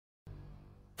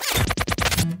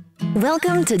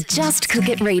Welcome to Just Cook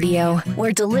It Radio,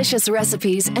 where delicious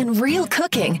recipes and real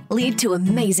cooking lead to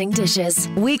amazing dishes.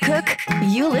 We cook,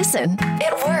 you listen.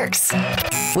 It works.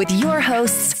 With your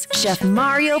hosts, Chef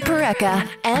Mario Pareca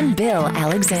and Bill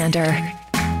Alexander.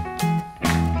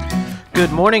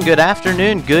 Good morning, good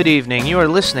afternoon, good evening. You are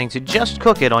listening to Just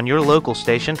Cook It on your local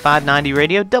station, 590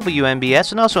 Radio, WMBS,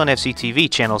 and also on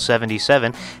FCTV, Channel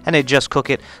 77, and at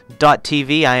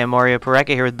justcookit.tv. I am Mario Pareca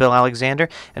here with Bill Alexander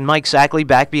and Mike Sackley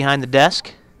back behind the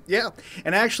desk. Yeah,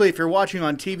 and actually, if you're watching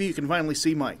on TV, you can finally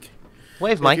see Mike.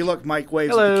 Wave, Mike. If you look, Mike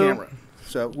waves Hello. at the camera.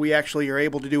 So we actually are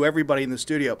able to do everybody in the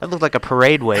studio. That looked like a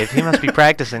parade wave. He must be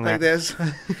practicing that. Like this.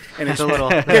 And It's a little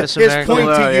his point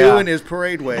to you and his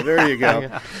parade wave. There you go.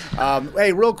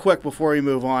 Hey, real quick before we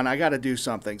move on, I got to do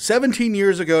something. 17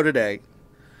 years ago today,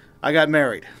 I got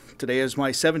married. Today is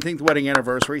my 17th wedding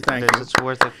anniversary. Thank you. It's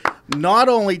worth it. Not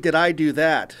only did I do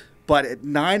that, but at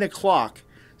 9 o'clock,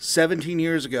 17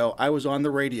 years ago, I was on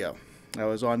the radio. I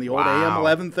was on the old AM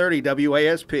 1130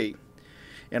 WASP.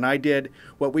 And I did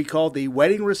what we call the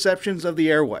wedding receptions of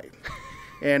the airway.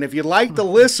 And if you'd like to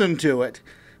listen to it,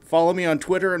 follow me on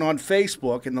Twitter and on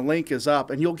Facebook, and the link is up,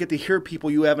 and you'll get to hear people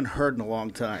you haven't heard in a long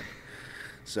time.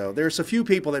 So there's a few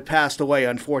people that passed away,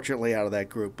 unfortunately, out of that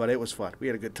group, but it was fun. We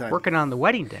had a good time. Working on the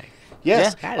wedding day.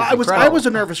 Yes, Yeah, I was a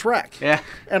nervous wreck. Yeah.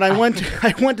 And I went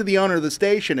to the owner of the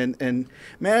station and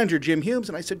manager Jim Humes,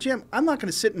 and I said, Jim, I'm not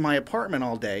going to sit in my apartment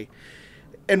all day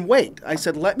and wait. I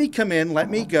said, let me come in, let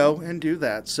me go and do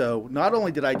that. So not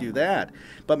only did I do that,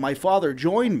 but my father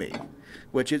joined me,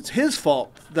 which it's his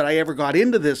fault that I ever got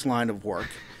into this line of work.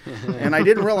 And I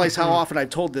didn't realize how often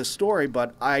I've told this story,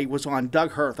 but I was on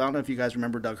Doug Hirth. I don't know if you guys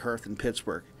remember Doug Hirth in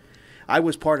Pittsburgh. I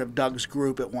was part of Doug's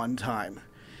group at one time.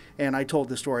 And I told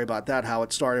the story about that, how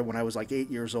it started when I was like 8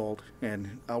 years old.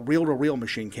 And a reel-to-reel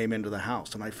machine came into the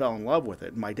house, and I fell in love with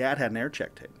it. And my dad had an air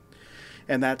check tape.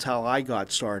 And that's how I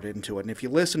got started into it. And if you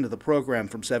listen to the program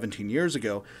from 17 years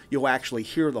ago, you'll actually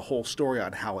hear the whole story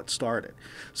on how it started.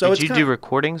 So Did you do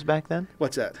recordings back then?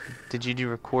 What's that? Did you do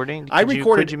recording?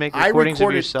 Could you make recordings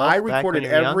of yourself? I recorded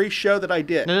every show that I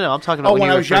did. No, I'm talking about when you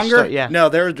I were was first younger. Yeah. No,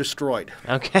 they were destroyed.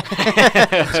 Okay. I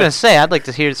was going to say, I'd like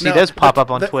to see those pop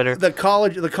up on Twitter. The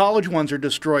college ones are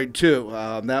destroyed too.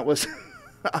 That was.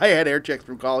 I had air checks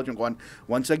from college and going,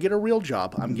 once I get a real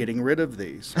job, I'm getting rid of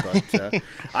these. But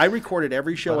I recorded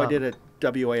every show I did at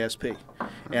WASP.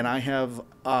 And I have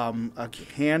a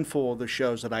handful of the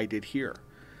shows that I did here.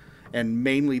 And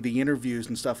mainly the interviews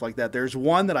and stuff like that. There's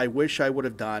one that I wish I would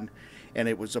have done, and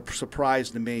it was a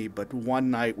surprise to me. But one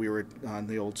night we were on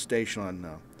the old station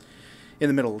in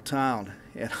the middle of town,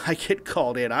 and I get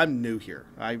called in. I'm new here.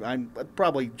 I'm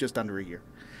probably just under a year.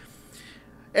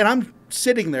 And I'm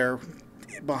sitting there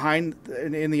behind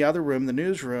in the other room, the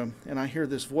newsroom, and I hear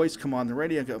this voice come on the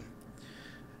radio and go,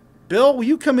 Bill, will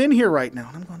you come in here right now?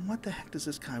 And I'm going, what the heck does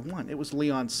this guy want? It was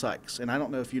Leon Sykes, and I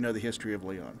don't know if you know the history of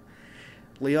Leon.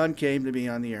 Leon came to me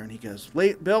on the air, and he goes,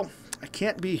 Bill, I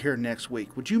can't be here next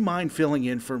week. Would you mind filling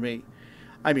in for me?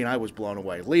 I mean, I was blown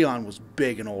away. Leon was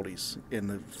big in oldies in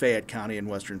the Fayette County in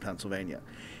western Pennsylvania,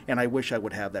 and I wish I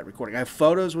would have that recording. I have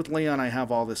photos with Leon. I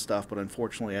have all this stuff, but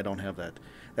unfortunately I don't have that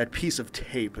piece of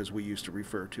tape, as we used to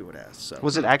refer to it as. So.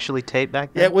 Was it actually tape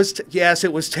back then? Yeah, it was. Yes,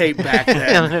 it was tape back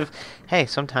then. Hey,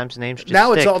 sometimes names just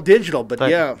now stick. It's all digital, but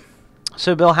yeah.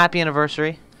 So, Bill, happy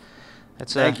anniversary.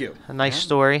 Thank you. A nice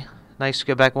story. Nice to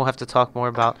go back. We'll have to talk more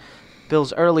about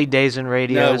Bill's early days in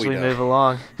radio as we move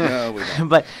along. No, we don't.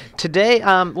 But today,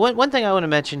 one thing I want to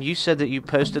mention, you said that you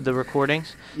posted the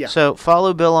recordings. Yeah. So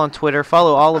follow Bill on Twitter.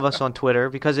 Follow all of us on Twitter,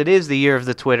 because it is the year of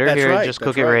the Twitter at Just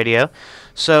Cook It Radio.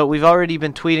 So we've already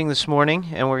been tweeting this morning,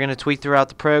 and we're going to tweet throughout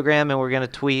the program, and we're going to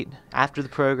tweet after the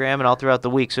program and all throughout the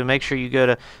week. So make sure you go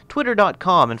to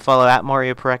twitter.com and follow at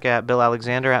Mario Pareca, at Bill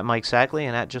Alexander, at Mike Sackley,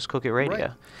 and at Just Cook It Radio.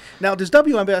 Right. Now, does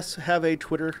WMBS have a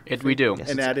Twitter? We do. Yes,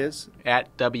 and that is?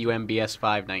 At WMBS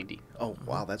 590. Oh,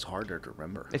 wow, that's harder to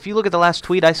remember. If you look at the last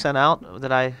tweet I sent out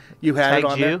that I you had tagged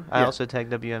it on you, there? I also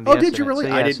tagged WMBS. Oh, did you really?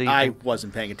 So, yeah, I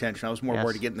wasn't paying attention. I was more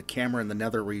worried to get in the camera in the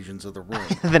nether regions of the room.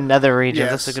 The nether regions,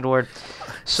 yes. That's a good word.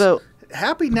 So,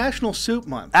 happy National Soup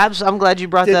Month. I'm glad you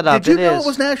brought that up. Did you know it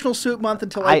was National Soup Month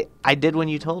until I did when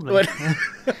you told me.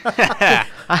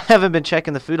 I haven't been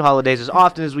checking the food holidays as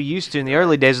often as we used to in the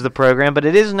early days of the program, but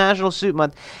it is National Soup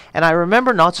Month. And I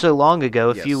remember not so long ago,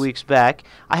 a few weeks back,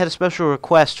 I had a special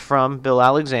request from Bill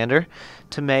Alexander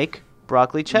to make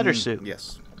broccoli cheddar soup.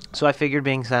 Yes. So I figured,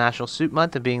 being National Soup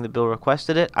Month and being that Bill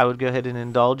requested it, I would go ahead and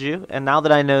indulge you. And now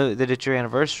that I know that it's your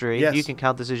anniversary, you can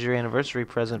count this as your anniversary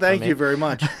present for me. Thank you very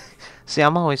much. See,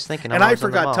 I'm always thinking. And I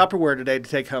forgot Tupperware today to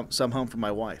take some home for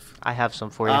my wife. I have some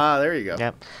for you. Ah, there you go.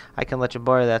 Yep, I can let you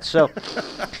borrow that. So,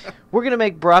 we're going to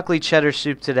make broccoli cheddar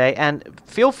soup today, and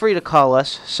feel free to call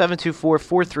us.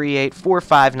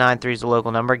 724-438-4593 is the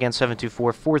local number. Again,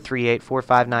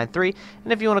 724-438-4593.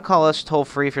 And if you want to call us toll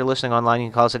free, if you're listening online, you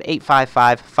can call us at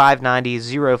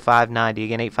 855-590-0590.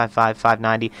 Again,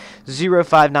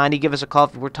 855-590-0590. Give us a call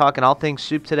if we're talking all things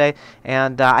soup today.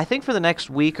 And I think for the next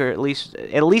week, or at least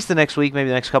the next week, maybe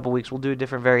the next couple weeks, we'll do a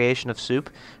different variation of soup,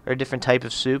 or a different type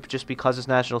of soup, just because it's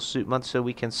National Soup Month, so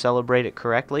we can celebrate it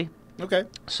correctly. Okay.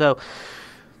 So,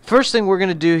 first thing we're going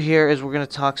to do here is we're going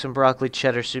to talk some broccoli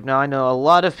cheddar soup. Now, I know a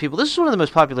lot of people, this is one of the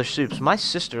most popular soups. My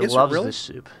sister loves this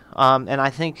soup. And I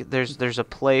think there's a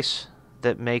place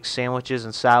that makes sandwiches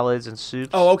and salads and soups.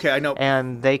 Oh, okay, I know.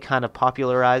 And they kind of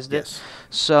popularized it. Yes.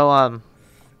 So,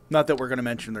 not that we're going to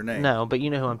mention their name. No, but you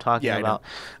know who I'm talking about.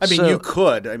 I mean, you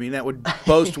could. I mean, that would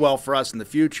boast well for us in the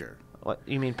future. What,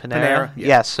 you mean Panera? Panera, yeah.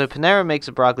 Yes, so Panera makes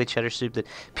a broccoli cheddar soup that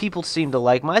people seem to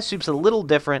like. My soup's a little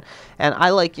different, and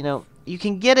I like, you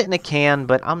can get it in a can,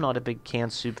 but I'm not a big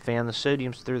canned soup fan. The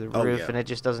sodium's through the roof, and it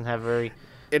just doesn't have very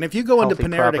And if you go into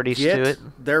Panera to to get it.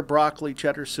 their broccoli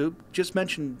cheddar soup, just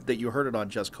mention that you heard it on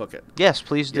Just Cook It. Yes,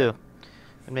 please do.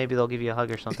 And maybe they'll give you a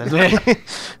hug or something.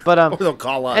 But or they'll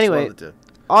call us. Anyway,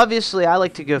 obviously, I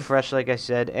like to go fresh, like I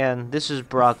said, and this is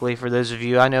broccoli for those of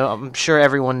you. I'm sure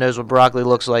everyone knows what broccoli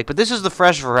looks like, but this is the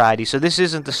fresh variety, so this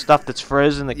isn't the stuff that's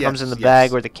frozen that comes in the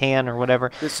bag or the can or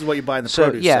whatever. This is what you buy in the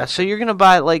produce section. So you're going to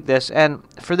buy it like this, and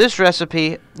for this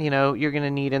recipe, you're going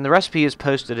to need, and the recipe is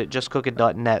posted at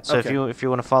justcookit.net, so if you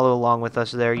want to follow along with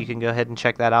us there, you can go ahead and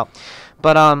check that out.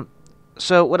 But,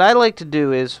 so what I like to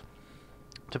do is,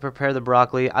 to prepare the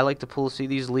broccoli, I like to see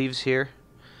these leaves here.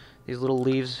 These little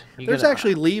leaves. There's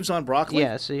actually leaves on broccoli?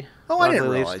 Yeah, see? Oh, I didn't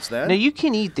realize that. No, you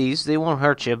can eat these. They won't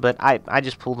hurt you, but I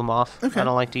just pull them off. Okay. I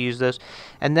don't like to use those.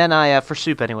 And then for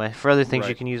soup anyway. For other things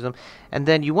you can use them. And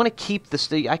then you want to keep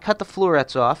I cut the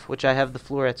florets off, which I have the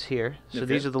florets here. So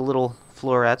these are the little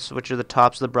florets, which are the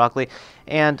tops of the broccoli.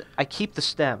 And I keep the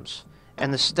stems.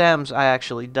 And the stems I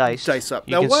actually dice. Dice up.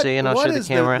 You can see, and I'll show the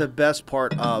camera. What is the best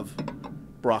part of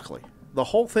broccoli? The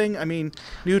whole thing, I mean,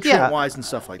 nutrient-wise and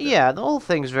stuff like that. Yeah, the whole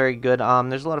thing's very good.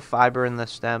 There's a lot of fiber in the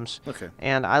stems. Okay.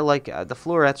 And I like, the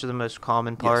florets are the most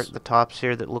common part, the tops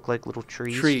here that look like little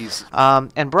trees.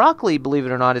 And broccoli, believe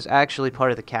it or not, is actually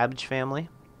part of the cabbage family.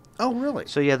 Oh, really?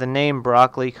 So, yeah, the name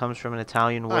broccoli comes from an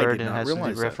Italian word and has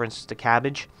a reference to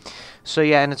cabbage. So,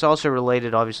 yeah, and it's also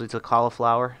related, obviously, to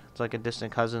cauliflower. It's like a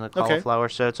distant cousin of cauliflower,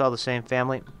 so it's all the same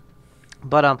family.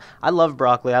 But I love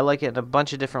broccoli. I like it in a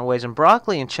bunch of different ways. And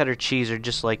broccoli and cheddar cheese are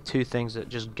just like two things that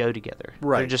just go together.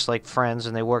 Right. They're just like friends,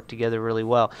 and they work together really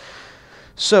well.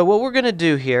 So what we're going to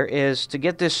do here is, to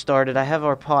get this started, I have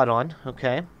our pot on,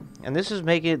 okay? And this is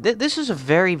this is a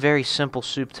very, very simple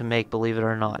soup to make, believe it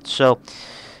or not. So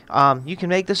you can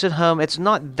make this at home. It's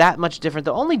not that much different.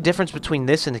 The only difference between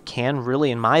this and a can,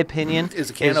 really, in my opinion, is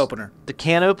the can opener. The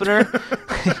can opener.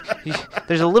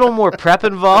 There's a little more prep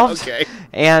involved. Okay.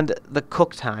 And the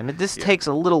cook time. This takes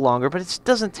a little longer, but it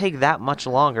doesn't take that much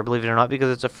longer, believe it or not, because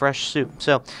it's a fresh soup.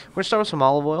 So we're going to start with some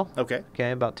olive oil. Okay.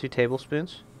 Okay, about 2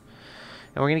 tablespoons.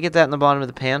 And we're going to get that in the bottom of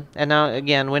the pan. And now,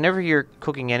 again, whenever you're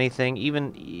cooking anything,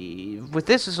 even with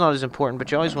this, it's not as important,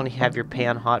 but you always want to have your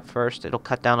pan hot first. It'll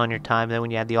cut down on your time. Then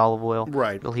when you add the olive oil,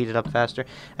 it'll heat it up faster.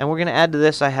 And we're going to add to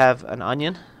this, I have an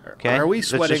onion. Okay. Are we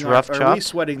sweating? Are we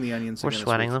sweating the onions? We're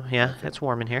sweating them. Yeah, it's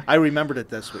warm in here. I remembered it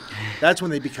this week. That's when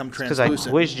they become translucent. Because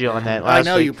I quizzed you on that last I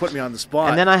know week. You put me on the spot.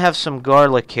 And then I have some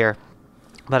garlic here,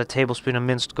 about a tablespoon of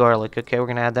minced garlic. Okay, we're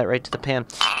going to add that right to the pan.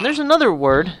 And there's another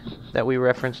word that we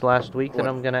referenced last week that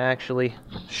I'm going to actually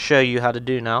show you how to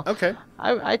do now. Okay.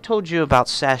 I told you about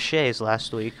sachets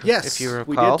last week. Yes, if you recall.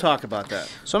 we did talk about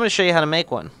that. So I'm going to show you how to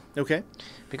make one. Okay.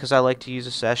 Because I like to use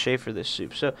a sachet for this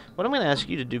soup. So what I'm going to ask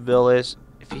you to do, Bill, is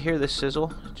if you hear this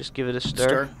sizzle, just give it a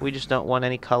stir. We just don't want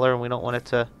any color, and we don't want it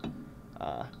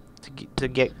to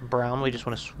get brown. We just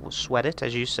want to sweat it,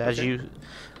 as you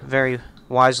very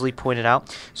wisely pointed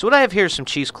out. So what I have here is some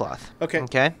cheesecloth. Okay.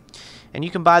 Okay. And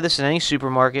you can buy this in any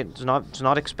supermarket. It's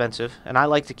not expensive, and I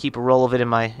like to keep a roll of it in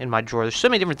my drawer. There's so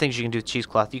many different things you can do with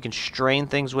cheesecloth. You can strain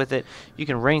things with it. You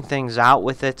can wring things out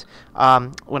with it.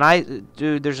 When I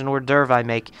do, there's an hors d'oeuvre I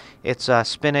make. It's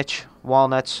spinach,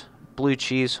 walnuts, blue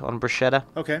cheese on bruschetta.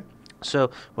 Okay.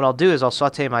 So what I'll do is I'll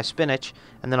saute my spinach,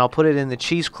 and then I'll put it in the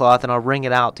cheesecloth, and I'll wring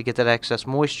it out to get that excess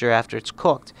moisture after it's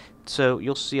cooked. So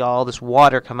you'll see all this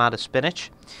water come out of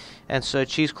spinach, and so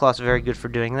cheesecloth's very good for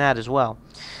doing that as well.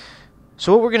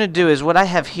 So what we're going to do is, what I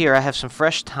have here, I have some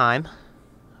fresh thyme.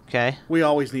 Okay. We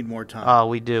always need more time. Oh,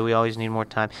 we do. We always need more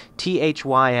time.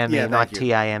 THYME, Yeah, not thank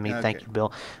you. TIME. Okay. Thank you,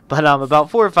 Bill. But about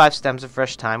 4 or 5 stems of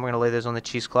fresh thyme. We're going to lay those on the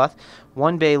cheesecloth.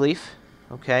 1 bay leaf,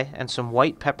 okay, and some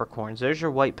white peppercorns. There's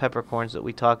your white peppercorns that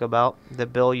we talk about,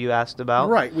 that Bill, you asked about.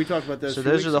 Right. We talked about those. So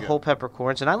those are the whole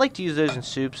peppercorns, and I like to use those in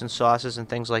soups and sauces and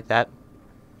things like that.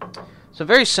 So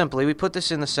very simply, we put this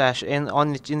in the sachet in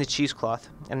the cheesecloth,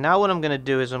 and now what I'm going to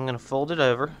do is I'm going to fold it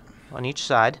over on each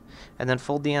side, and then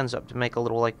fold the ends up to make a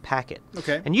little like packet.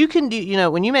 Okay. And you can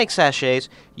do, when you make sachets,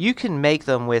 you can make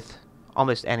them with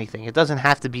almost anything. It doesn't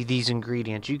have to be these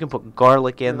ingredients. You can put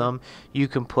garlic in them. You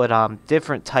can put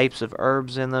different types of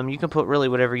herbs in them. You can put really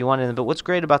whatever you want in them. But what's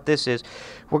great about this is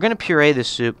we're going to puree this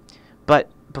soup,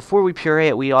 but before we puree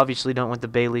it, we obviously don't want the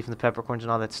bay leaf and the peppercorns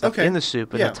and all that stuff in the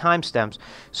soup and the thyme stems.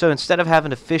 So instead of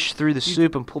having to fish through the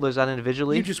soup and pull those out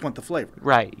individually, you just want the flavor.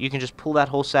 Right. You can just pull that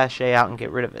whole sachet out and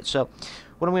get rid of it. So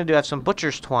what I'm going to do, I have some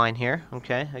butcher's twine here.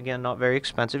 Okay. Again, not very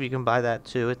expensive. You can buy that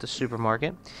too at the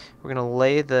supermarket. We're going to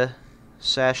lay the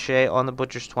sachet on the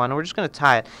butcher's twine, and we're just going to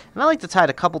tie it. And I like to tie it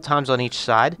a couple times on each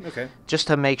side, just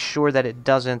to make sure that it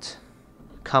doesn't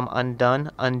come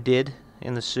undid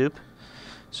in the soup.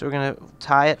 So we're going to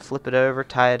tie it, flip it over,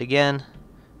 tie it again,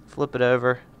 flip it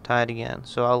over, tie it again.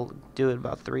 So I'll do it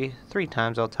about three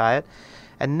times. I'll tie it.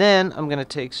 And then I'm going to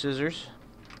take scissors,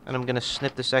 and I'm going to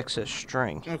snip this excess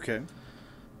string. Okay.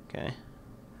 Okay.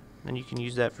 And you can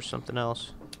use that for something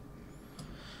else.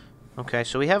 Okay,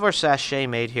 so we have our sachet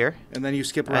made here. And then you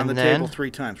skip around the table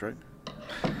 3 times, right?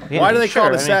 Yeah, why do they call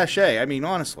it a sachet? I mean,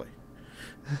 honestly.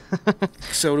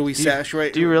 So do we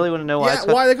saturate? Do you really want to know why?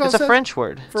 Yeah, why they call it's it a French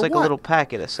word. It's like what? a little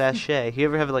packet, a sachet. You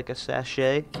ever have like a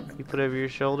sachet you put over your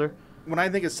shoulder? When I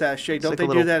think of sachet, don't like they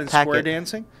do that in square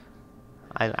dancing?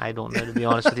 I don't know, to be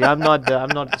honest with you. I'm not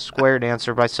the square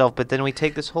dancer myself. But then we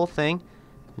take this whole thing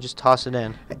and just toss it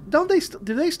in. Don't they?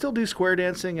 Do they still do square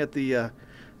dancing at the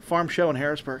farm show in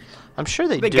Harrisburg? I'm sure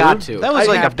they do. They got to. That was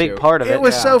like a big part of it. It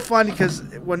was so fun because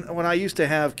when I used to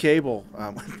have cable,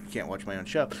 I can't watch my own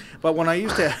show, but when I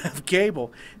used to have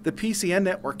cable, the PCN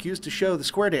network used to show the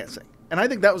square dancing. And I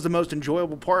think that was the most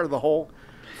enjoyable part of the whole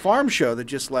farm show that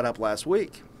just let up last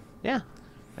week. Yeah,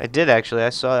 I did actually. I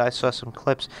saw some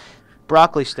clips.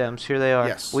 Broccoli stems, here they are.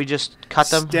 Yes. We just cut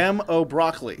them. Stem o'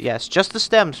 broccoli. Yes, just the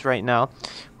stems right now.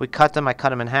 We cut them. I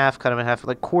cut them in half,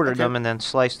 like quartered them, and then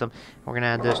sliced them. We're going to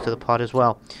add those to the pot as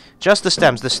well. Just the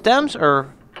stems. The stems are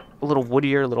a little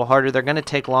woodier, a little harder. They're going to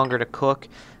take longer to cook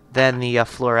than the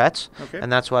florets,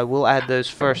 and that's why we'll add those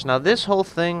first. Now, this whole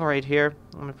thing right here,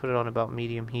 I'm going to put it on about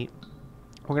medium heat.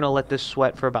 We're going to let this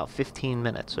sweat for about 15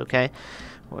 minutes, okay?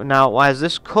 Now, as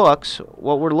this cooks,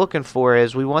 what we're looking for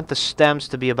is we want the stems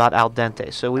to be about al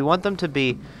dente. So we want them to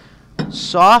be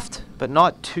soft, but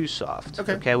not too soft.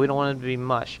 Okay, we don't want them to be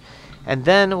mush. And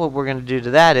then what we're going to do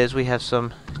to that is we have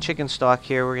some chicken stock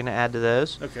here we're going to add to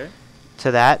those.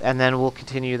 To that, and then we'll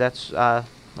continue. That's our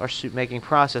soup making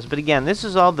process. But again, this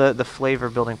is all the flavor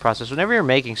building process. Whenever you're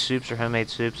making soups or homemade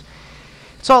soups,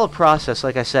 it's all a process,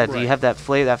 like I said. You have that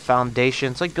flavor, that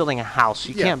foundation. It's like building a house.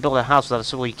 You can't build a house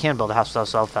without you can build a house without a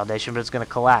solid foundation, but it's going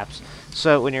to collapse.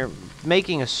 So when you're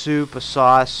making a soup, a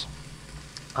sauce,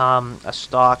 a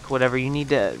stock, whatever, you need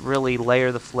to really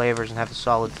layer the flavors and have a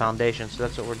solid foundation. So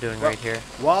that's what we're doing right here.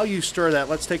 While you stir that,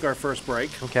 let's take our first break.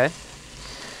 Okay.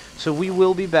 So we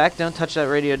will be back. Don't touch that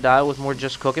radio dial with more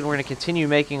Just Cooking. We're going to continue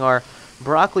making our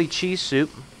broccoli cheese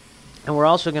soup. And we're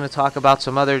also going to talk about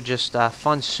some other just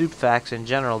fun soup facts in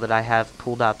general that I have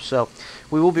pulled up. So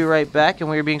we will be right back, and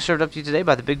we are being served up to you today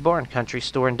by the Big Barn Country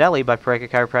Store and Deli, by Pareka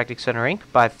Chiropractic Center, Inc.,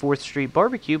 by 4th Street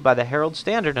Barbecue, by the Herald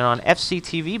Standard, and on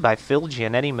FCTV by Phil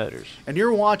Giannetti Motors. And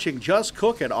you're watching Just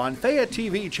Cook It on Fayette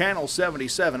TV Channel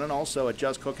 77 and also at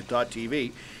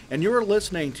justcookit.tv. And you're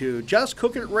listening to Just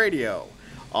Cook It Radio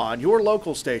on your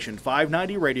local station,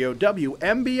 590 Radio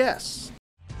WMBS.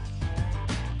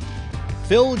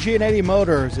 Phil Giannetti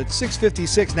Motors at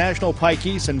 656 National Pike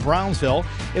East in Brownsville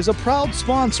is a proud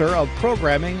sponsor of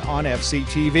programming on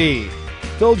FCTV.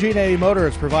 Phil Giannetti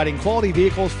Motors providing quality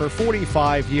vehicles for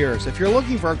 45 years. If you're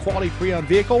looking for a quality pre-owned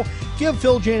vehicle, give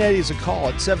Phil Giannetti's a call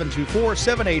at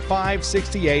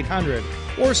 724-785-6800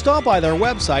 or stop by their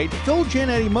website,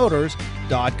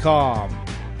 philgiannettimotors.com.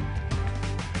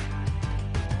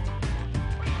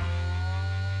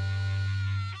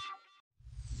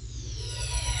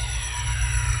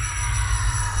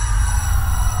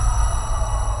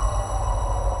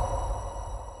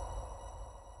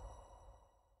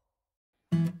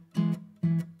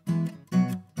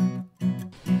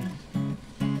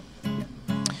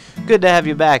 good to have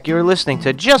you back. You're listening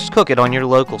to Just Cook It on your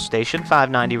local station,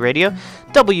 590 Radio,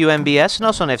 WMBS, and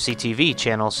also on FCTV,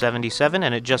 Channel 77,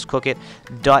 and at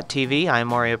justcookit.tv. I'm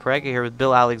Mario Prega here with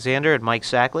Bill Alexander and Mike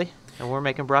Sackley, and we're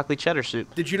making broccoli cheddar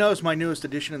soup. Did you know it's my newest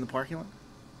addition in the parking lot?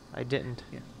 I didn't.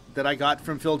 Yeah. That I got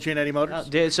from Phil Giannetti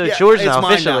Motors. So it's yours now,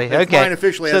 officially. Now. It's mine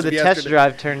officially. So as the of test yesterday.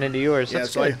 drive turned into yours. Yeah,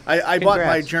 That's so good. I bought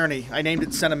my Journey. I named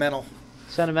it Sentimental.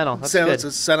 Sentimental. That's so good. It's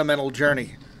a sentimental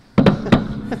journey.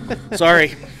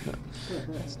 Sorry.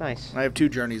 That's nice. I have 2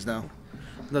 Journeys now.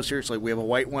 No, seriously, we have a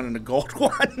white one and a gold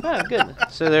one. Oh, good.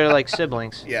 So they're like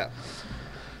siblings. Yeah.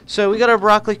 So we got our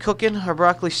broccoli cooking, our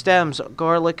broccoli stems,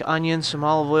 garlic, onions, some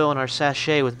olive oil in our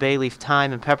sachet with bay leaf,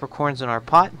 thyme, and peppercorns in our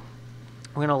pot.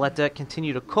 We're going to let that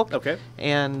continue to cook. Okay.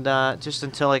 And just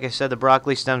until, like I said, the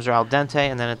broccoli stems are al dente,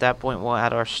 and then at that point we'll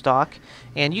add our stock.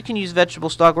 And you can use vegetable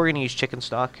stock. We're going to use chicken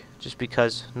stock just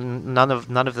because none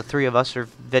of the 3 of us are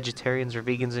vegetarians or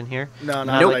vegans in here. No,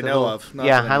 not that I know of.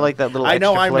 I like that little extra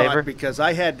flavor. flavor. I know I'm not because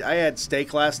I had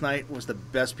steak last night. It was the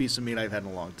best piece of meat I've had in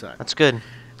a long time. That's good.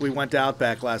 We went to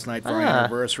Outback last night for our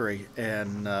anniversary,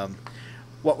 and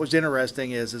what was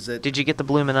interesting is that... Did you get the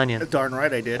bloomin' onion? Darn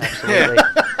right I did. Absolutely.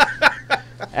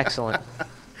 Excellent.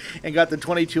 And got the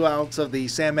 22 ounce of the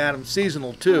Sam Adams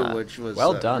seasonal too, which was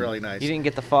well done. Really nice. You didn't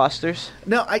get the Foster's?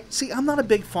 No, I'm not a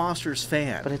big Foster's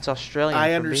fan. But it's Australian.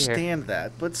 I understand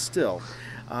that, but still.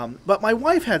 But my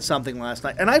wife had something last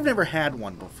night, and I've never had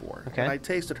one before. Okay. And I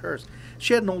tasted hers.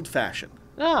 She had an old fashioned.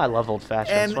 Oh, I love old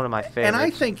fashioned. It's one of my favorites. And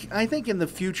I think in the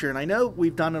future, and I know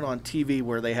we've done it on TV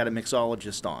where they had a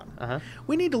mixologist on.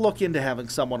 We need to look into having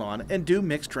someone on and do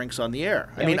mixed drinks on the air.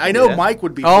 Yeah, I mean, I know Mike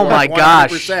would be. Oh my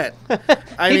gosh!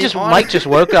 100%. Mike just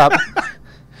woke up.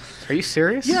 Are you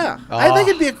serious? Yeah, I think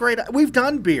it'd be a great. We've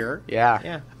done beer.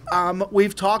 Yeah.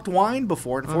 We've talked wine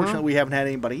before. Unfortunately, we haven't had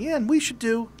anybody in. We should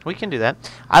do. We can do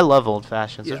that. I love old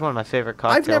fashions. Yeah. It's one of my favorite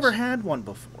cocktails. I've never had one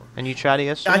before. And you tried it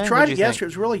yesterday? I tried it yesterday. It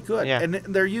was really good. Yeah. And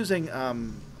they're using,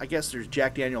 I guess there's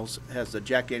Jack Daniels has the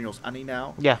Jack Daniels honey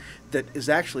now. Yeah. That is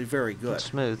actually very good. It's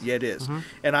smooth. Yeah, it is.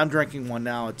 And I'm drinking one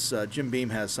now. It's Jim Beam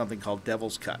has something called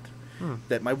Devil's Cut.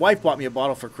 That my wife bought me a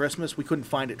bottle for Christmas. We couldn't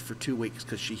find it for 2 weeks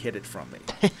because she hid it from me.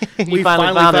 We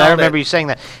finally found it. I remember you saying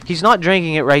that. He's not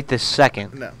drinking it right this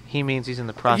second. No. He means he's in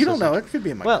the process. You don't know. It could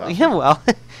be in my coffee. Yeah,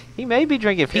 he may be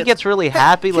drinking. If he gets really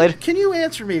happy later. Can you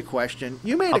answer me a question?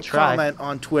 You made a comment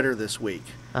on Twitter this week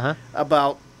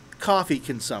about coffee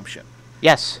consumption.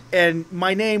 Yes. And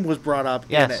my name was brought up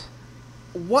in it.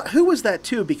 Who was that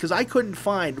to? Because I couldn't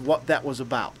find what that was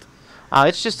about.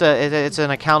 It's just it's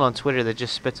an account on Twitter that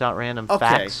just spits out random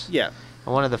facts. Yeah.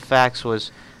 And one of the facts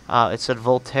was, it said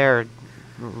Voltaire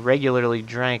regularly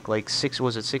drank like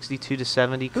 62 to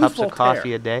 70 cups of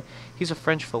coffee a day. He's a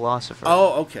French philosopher.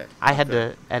 Oh, okay. I had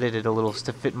to edit it a little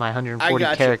to fit my 140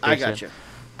 characters. I got you.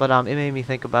 But it made me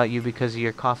think about you because of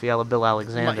your coffee, Bill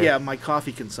Alexander. My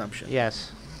coffee consumption.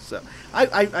 Yes. So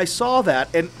I saw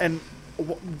that, and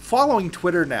following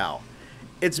Twitter now.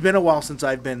 It's been a while since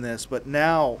I've been this, but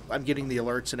now I'm getting the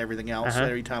alerts and everything else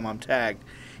every time I'm tagged.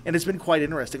 And it's been quite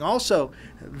interesting. Also,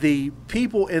 the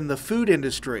people in the food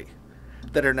industry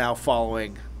that are now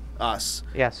following us.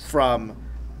 Yes. From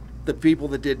the people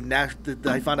that did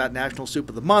I found out National Soup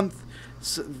of the Month.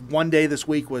 One day this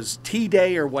week was Tea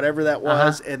Day or whatever that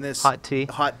was, and this hot tea,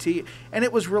 and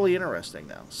it was really interesting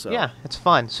now. So yeah, it's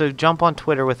fun. So jump on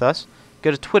Twitter with us.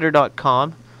 Go to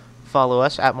twitter.com. Follow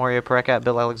us at Mario Pareca, at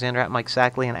Bill Alexander, at Mike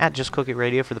Sackley, and at Just Cook It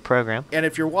Radio for the program. And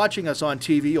if you're watching us on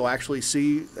TV, you'll actually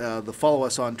see follow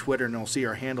us on Twitter, and you'll see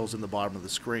our handles in the bottom of the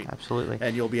screen. Absolutely.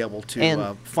 And you'll be able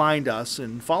to find us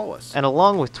and follow us. And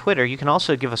along with Twitter, you can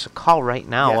also give us a call right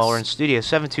now while we're in studio.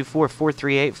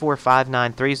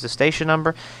 724-438-4593 is the station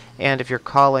number. And if you're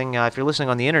calling, if you're listening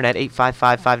on the internet,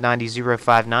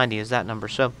 855-590-0590 is that number.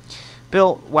 So,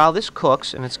 Bill, while this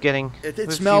cooks and it's getting it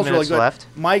smells really good. Left.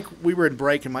 Mike, we were in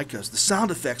break, and Mike goes, "The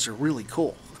sound effects are really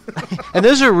cool." And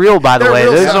those are real, by the way.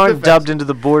 Those aren't dubbed into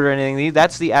the board or anything.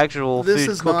 That's the actual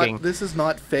food cooking. This is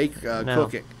not fake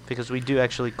cooking. Because we do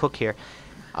actually cook here.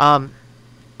 I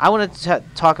want to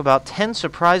talk about 10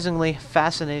 surprisingly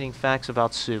fascinating facts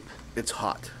about soup. It's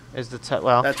hot.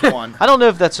 That's one. I don't know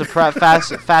if that's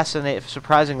surprisingly fascinating.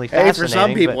 Hey, for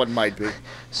some people it might be.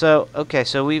 So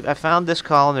I found this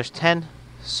column. There's 10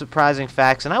 surprising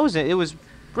facts, and it was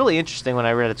really interesting when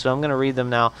I read it. So I'm going to read them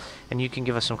now, and you can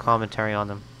give us some commentary on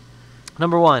them.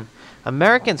 Number 1,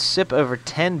 Americans sip over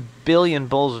 10 billion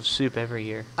bowls of soup every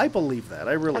year. I believe that.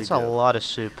 I really do. That's a lot of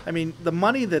soup. I mean, the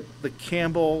money that the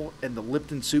Campbell and the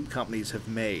Lipton soup companies have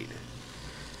made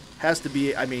has to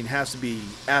be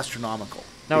astronomical.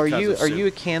 Now, are you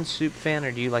a canned soup fan,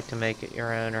 or do you like to make it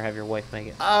your own, or have your wife make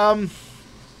it?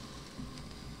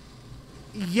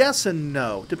 Yes and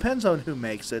no. Depends on who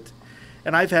makes it.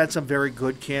 And I've had some very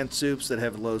good canned soups that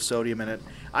have low sodium in it.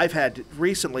 I've had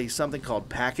recently something called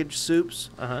packaged soups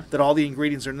that all the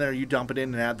ingredients are in there. You dump it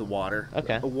in and add the water.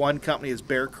 Okay. One company is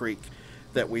Bear Creek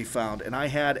that we found. And I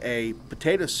had a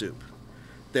potato soup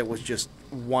that was just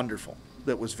wonderful.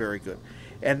 That was very good.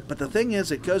 But the thing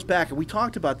is, it goes back, and we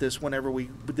talked about this whenever we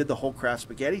did the whole Kraft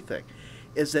spaghetti thing,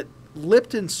 is that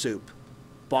Lipton soup,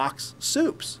 box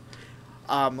soups,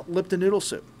 Lipton noodle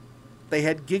soup. They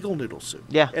had Giggle noodle soup.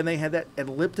 Yeah. And they had that. And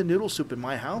Lipton noodle soup in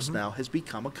my house now has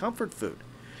become a comfort food.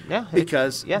 Yeah.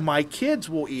 Because my kids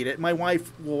will eat it. My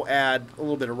wife will add a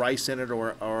little bit of rice in it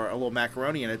or a little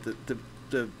macaroni in it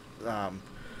to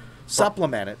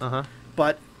supplement it.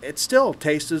 But it still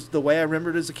tastes the way I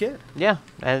remembered as a kid. Yeah.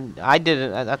 And I did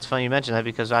it. That's funny you mentioned that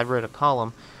because I wrote a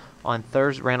column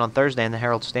ran on Thursday in the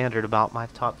Herald Standard about my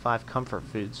top 5 comfort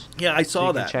foods. Yeah, I saw so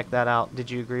you that. Can check that out.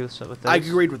 Did you agree with those? I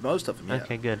agreed with most of them, yeah.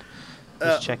 Okay, good.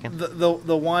 Just checking.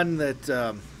 The one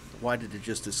that, why did it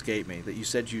just escape me? That you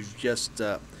said you just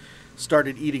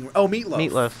started eating. Oh, meatloaf.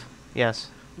 Meatloaf, yes.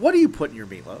 What do you put in your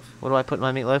meatloaf? What do I put in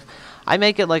my meatloaf? I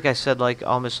make it, like I said, like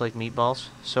almost like meatballs.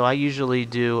 So I usually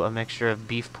do a mixture of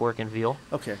beef, pork, and veal.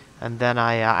 Okay. And then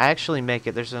I actually make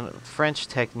it. There's a French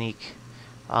technique.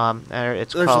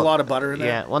 There's a lot of butter in there?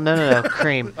 Yeah. Well, no,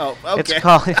 cream. Oh, okay. It's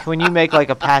called, when you make like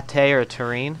a pate or a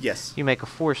terrine, yes, you make a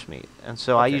force meat. And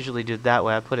so I usually do it that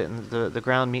way. I put it in the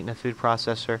ground meat in a food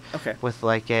processor with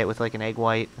like an egg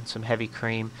white and some heavy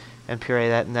cream and puree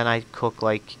that. And then I cook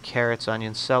like carrots,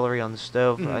 onions, celery on the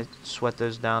stove. I sweat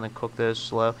those down and cook those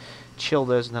slow. Chill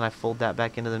those, and then I fold that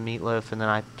back into the meatloaf, and then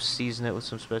I season it with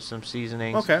some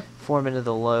seasonings. Okay. Form into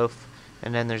the loaf.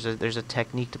 And then there's a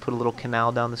technique to put a little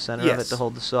canal down the center of it to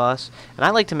hold the sauce. And I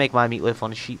like to make my meatloaf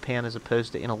on a sheet pan as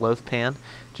opposed to in a loaf pan,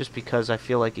 just because I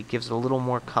feel like it gives it a little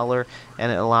more color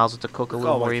and it allows it to cook a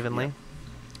little more evenly.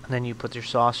 Yeah. And then you put your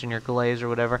sauce and your glaze or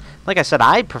whatever. Like I said,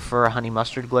 I prefer a honey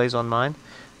mustard glaze on mine,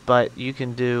 but you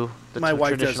can do the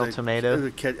traditional tomato.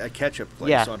 A ketchup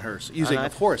glaze on hers, using,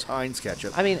 of course, Heinz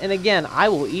ketchup. I mean, and again, I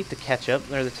will eat the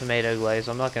ketchup or the tomato glaze.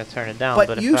 I'm not going to turn it down.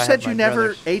 But you said you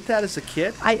never ate that as a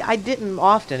kid? I didn't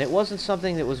often. It wasn't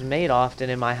something that was made often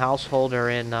in my household or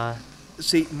in...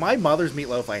 See, my mother's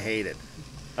meatloaf I hated.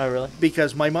 Oh, really?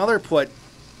 Because my mother put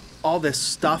all this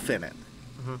stuff in it.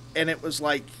 And it was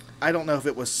like, I don't know if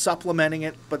it was supplementing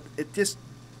it, but it just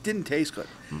didn't taste good.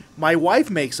 My wife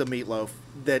makes a meatloaf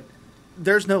that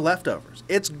there's no leftovers.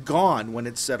 It's gone when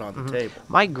it's set on the table.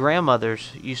 My grandmothers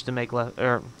used to make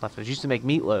leftovers. Used to make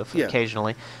meatloaf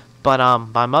occasionally, but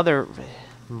my mother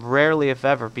rarely, if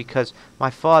ever, because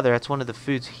my father, that's one of the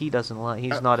foods he doesn't like.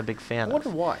 He's not a big fan of. I wonder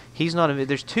why. He's not a.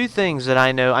 There's 2 things that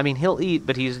I know. I mean, he'll eat,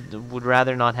 but he would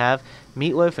rather not have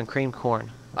meatloaf and creamed corn.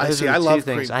 Those I love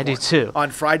creamed corn. I do too. On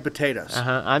fried potatoes.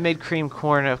 I made creamed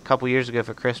corn a couple years ago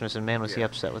for Christmas, and man, was he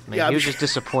upset with me. He was just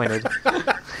disappointed.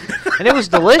 And it was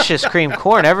delicious creamed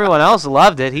corn. Everyone else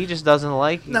loved it. He just doesn't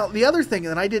like it. Now, the other thing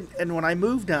that I did, and when I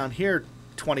moved down here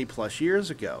 20 plus years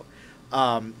ago,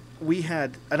 we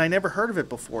had, and I never heard of it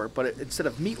before, but instead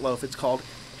of meatloaf, it's called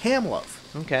ham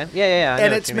loaf. Okay. Yeah.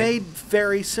 And it's made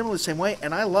very similar, the same way,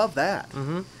 and I love that.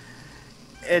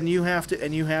 And you have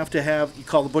to have, you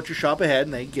call the butcher shop ahead,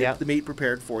 and they get the meat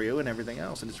prepared for you and everything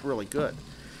else, and it's really good.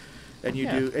 And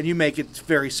you make it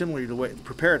very similar to the way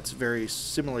prepare it very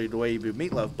similarly to the way you do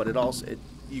meatloaf, but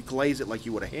you glaze it like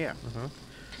you would a ham.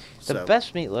 The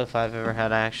best meatloaf I've ever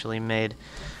had I actually made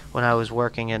when I was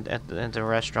working at the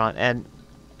restaurant, and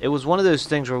it was one of those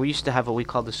things where we used to have what we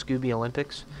called the Scooby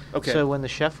Olympics. Okay. So when the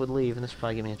chef would leave, and this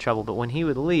probably get me in trouble, but when he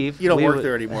would leave, you don't work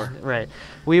there anymore, right?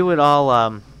 We would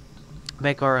all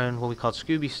make our own what we called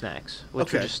Scooby snacks,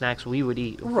 which were just snacks we would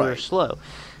eat if we were slow.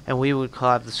 And we would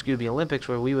have the Scooby Olympics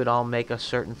where we would all make a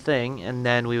certain thing, and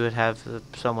then we would have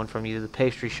someone from either the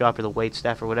pastry shop or the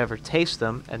waitstaff or whatever taste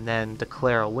them, and then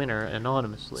declare a winner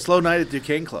anonymously. Slow night at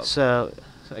Duquesne Club. So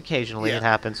occasionally it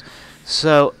happens.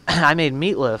 So I made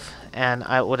meatloaf, and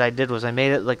what I did was I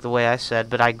made it like the way I said,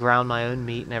 but I ground my own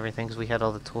meat and everything because we had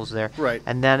all the tools there. Right.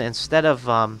 And then instead of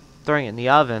throwing it in the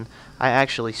oven, I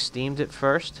actually steamed it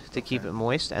first to keep it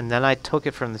moist, and then I took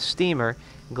it from the steamer,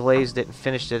 glazed it, and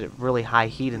finished it at really high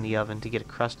heat in the oven to get a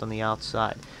crust on the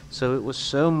outside. So it was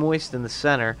so moist in the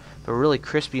center, but really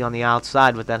crispy on the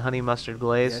outside with that honey mustard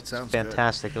glaze. Yeah, it sounds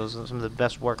fantastic. Good. It was some of the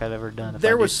best work I've ever done.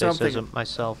 There was something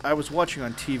myself. I was watching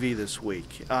on TV this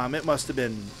week. It must have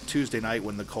been Tuesday night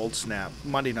when the cold snap,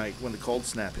 Monday night when the cold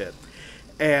snap hit,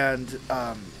 and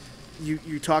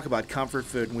you talk about comfort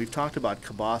food, and we've talked about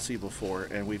kibasi before,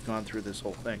 and we've gone through this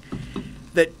whole thing.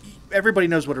 That everybody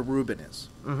knows what a Reuben is.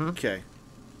 Okay.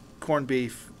 Corned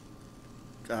beef,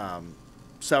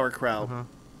 sauerkraut,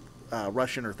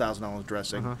 Russian or Thousand Island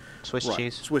dressing. Swiss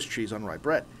cheese. Swiss cheese on rye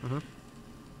bread.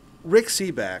 Rick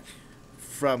Seaback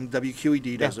from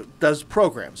WQED does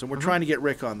programs, and we're trying to get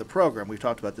Rick on the program. We've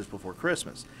talked about this before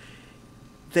Christmas.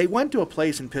 They went to a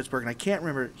place in Pittsburgh, and I can't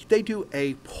remember. They do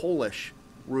a Polish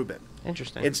Reuben.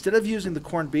 Interesting. Instead of using the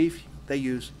corned beef, they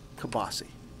use kielbasa.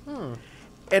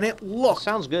 And it looked...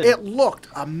 Sounds good. It looked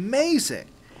amazing.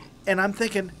 And I'm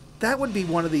thinking, that would be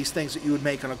one of these things that you would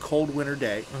make on a cold winter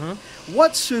day.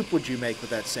 What soup would you make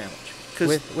with that sandwich?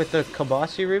 With the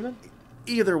kielbasa Reuben?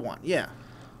 Either one, yeah.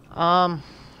 You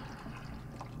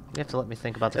have to let me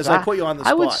think about this. As I put you on the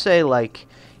spot. I would say like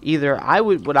either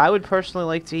what I would personally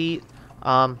like to eat,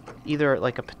 either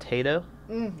like a potato.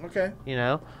 Okay. You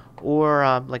know,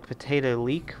 or like potato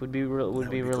leek would be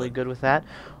really good with that,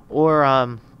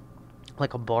 or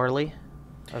like a barley.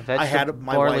 I had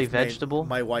barley vegetable.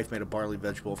 My wife made a barley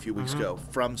vegetable a few weeks ago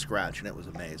from scratch, and it was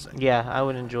amazing. Yeah, I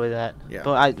would enjoy that. Yeah.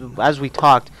 But as we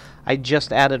talked, I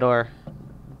just added our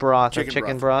broth,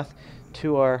 chicken broth,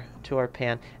 to our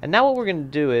pan. And now what we're going to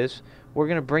do is we're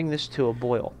going to bring this to a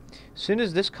boil. As soon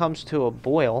as this comes to a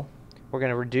boil, we're going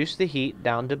to reduce the heat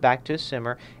down to back to a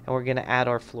simmer, and we're going to add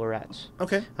our florets.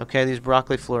 Okay. Okay, these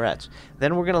broccoli florets.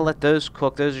 Then we're going to let those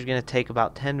cook. Those are going to take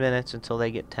about 10 minutes until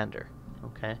they get tender.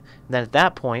 Okay. And then at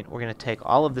that point, we're going to take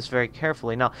all of this very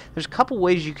carefully. Now, there's a couple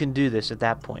ways you can do this at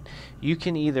that point. You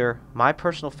can either, my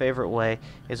personal favorite way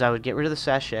is I would get rid of the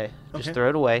sachet, just throw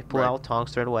it away, pull out with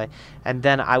tongs, throw it away, and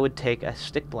then I would take a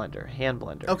stick blender, hand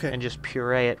blender, and just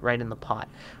puree it right in the pot.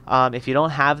 If you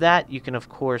don't have that, you can, of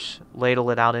course, ladle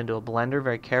it out into a blender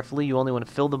very carefully. You only want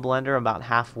to fill the blender about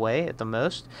halfway at the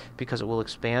most because it will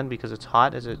expand because it's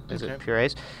hot as it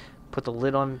purees. Put the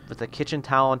lid on with a kitchen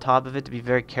towel on top of it to be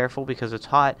very careful because it's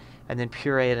hot, and then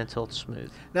puree it until it's smooth.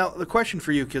 Now, the question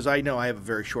for you, because I know I have a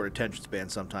very short attention span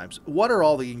sometimes, what are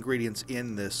all the ingredients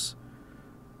in this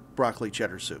broccoli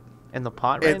cheddar soup? In the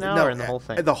pot right now, or in the whole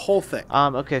thing? The whole thing.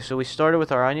 Okay, so we started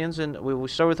with our onions, and we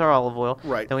started with our olive oil.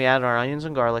 Right. Then we added our onions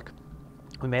and garlic.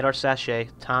 We made our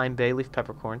sachet, thyme, bay leaf,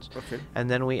 peppercorns. Okay. And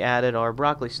then we added our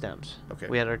broccoli stems. Okay.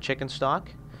 We added our chicken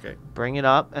stock. Okay. Bring it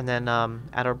up, and then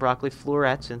add our broccoli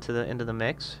florets into the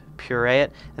mix. Puree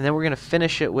it, and then we're gonna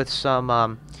finish it with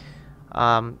some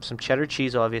cheddar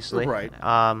cheese, obviously. Right.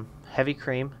 Heavy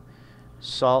cream,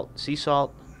 salt, sea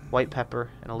salt, white pepper,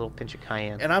 and a little pinch of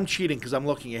cayenne. And I'm cheating because I'm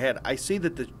looking ahead. I see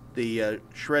that the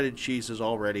shredded cheese is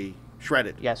already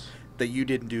shredded. Yes. That you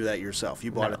didn't do that yourself.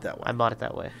 You bought it that way. I bought it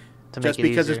that way. Just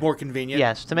because it's more convenient?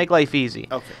 Yes, to make life easy.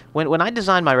 Okay. When I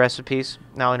design my recipes,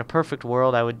 now in a perfect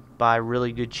world, I would buy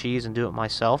really good cheese and do it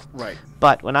myself. Right.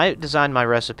 But when I design my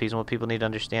recipes, and what people need to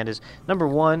understand is, number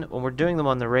one, when we're doing them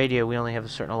on the radio, we only have a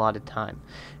certain allotted time.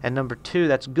 And number two,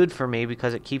 that's good for me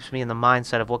because it keeps me in the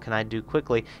mindset of what can I do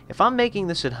quickly. If I'm making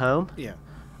this at home,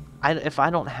 if I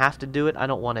don't have to do it, I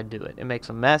don't want to do it. It makes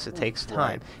a mess. It takes time.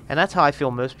 Right. And that's how I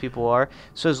feel most people are.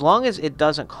 So as long as it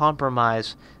doesn't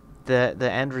compromise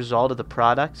the end result of the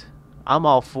product, I'm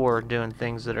all for doing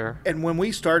things that are... And when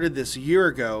we started this a year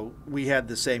ago, we had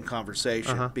the same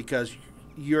conversation because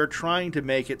you're trying to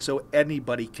make it so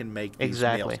anybody can make these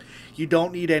meals. You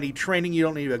don't need any training. You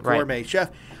don't need a gourmet chef.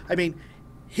 I mean,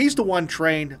 he's the one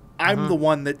trained. I'm the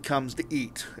one that comes to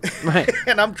eat. Right.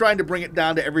 And I'm trying to bring it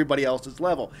down to everybody else's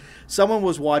level. Someone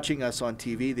was watching us on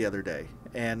TV the other day,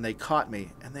 and they caught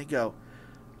me, and they go,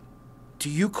 "Do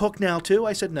you cook now too?"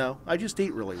 I said, "No, I just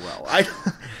eat really well."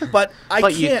 But I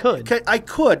but can't. You could. I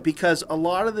could because a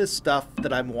lot of this stuff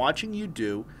that I'm watching you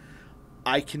do,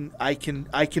 I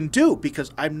can do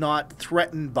because I'm not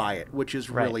threatened by it, which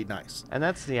is really nice. And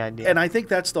that's the idea. And I think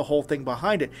that's the whole thing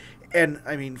behind it. And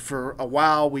I mean, for a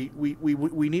while,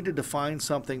 we needed to find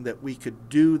something that we could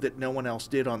do that no one else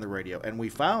did on the radio, and we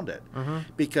found it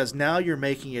because now you're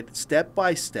making it step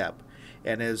by step,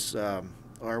 and as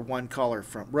our one caller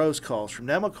from Rose calls from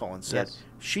Nemacolin and said,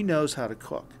 she knows how to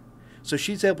cook. So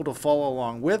she's able to follow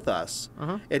along with us,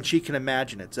 and she can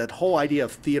imagine it. It's that whole idea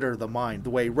of theater of the mind,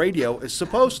 the way radio is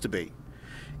supposed to be,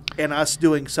 and us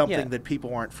doing something that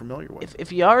people aren't familiar with.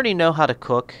 If you already know how to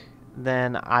cook,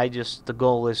 then the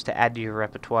goal is to add to your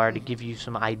repertoire, to give you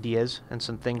some ideas and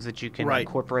some things that you can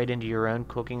incorporate into your own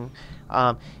cooking.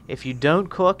 If you don't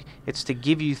cook, it's to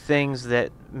give you things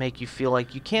that make you feel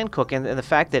like you can cook. And the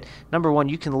fact that, number one,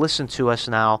 you can listen to us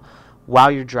now while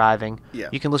you're driving. Yeah.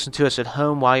 You can listen to us at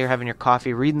home while you're having your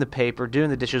coffee, reading the paper, doing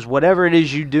the dishes, whatever it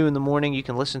is you do in the morning, you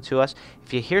can listen to us.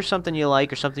 If you hear something you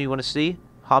like or something you want to see,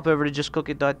 hop over to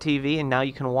justcookit.tv, and now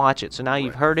you can watch it. So now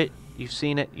you've heard it, you've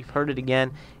seen it, you've heard it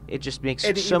again. It just makes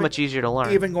it so much easier to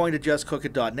learn. Even going to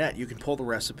justcookit.net, you can pull the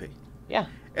recipe. Yeah.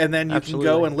 And then you can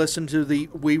go and listen to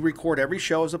we record every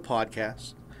show as a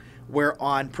podcast. We're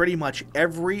on pretty much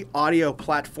every audio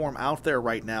platform out there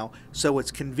right now, so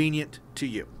it's convenient to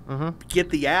you. Get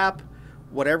the app,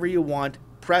 whatever you want,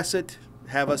 press it,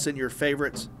 have us in your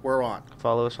favorites, we're on.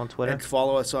 Follow us on Twitter. And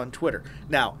follow us on Twitter.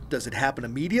 Now, does it happen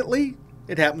immediately?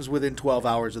 It happens within 12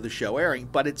 hours of the show airing,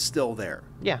 but it's still there.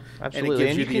 Yeah, absolutely.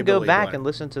 And you can go back and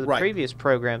listen to the previous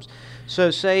programs.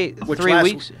 So say 3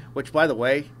 weeks. Which, by the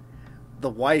way, the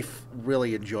wife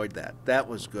really enjoyed that. That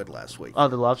was good last week. Oh,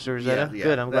 the lobster was yeah.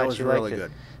 Good. I'm glad she liked it. That was really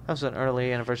good. That was an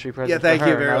early anniversary present. Yeah, thank for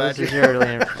her. you very much. This is your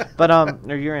early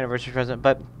or your anniversary present.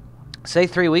 But say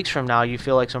 3 weeks from now you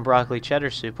feel like some broccoli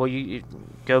cheddar soup. Well, you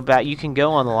go back. You can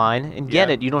go on the line and get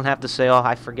it. You don't have to say, "Oh,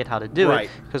 I forget how to do it,"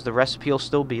 because the recipe will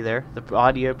still be there. The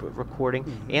audio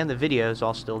recording and the video is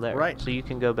all still there. Right. So you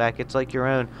can go back. It's like your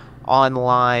own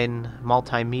online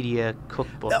multimedia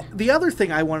cookbook. Now, the other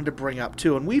thing I wanted to bring up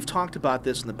too, and we've talked about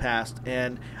this in the past,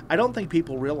 and I don't think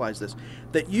people realize this,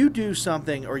 that you do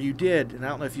something, or you did, and I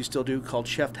don't know if you still do, called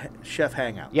Chef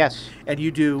Hangout. Yes. And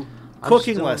you do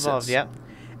cooking still lessons. Involved, yep.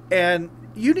 And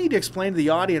you need to explain to the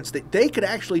audience that they could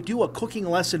actually do a cooking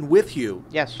lesson with you.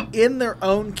 Yes. In their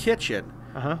own kitchen.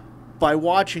 By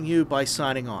watching you, by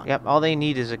signing on. Yep. All they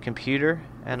need is a computer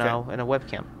and a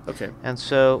webcam. Okay. And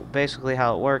so basically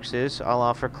how it works is I'll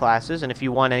offer classes, and if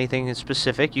you want anything in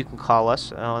specific, you can call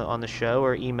us on the show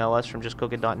or email us from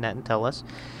justcookit.net and tell us.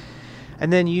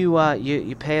 And then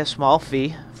you pay a small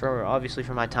fee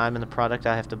for my time and the product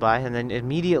I have to buy, and then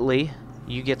immediately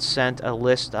you get sent a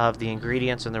list of the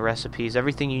ingredients and the recipes,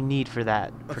 everything you need for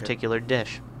that particular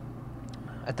dish.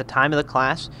 At the time of the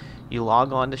class, you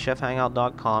log on to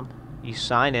chefhangout.com, you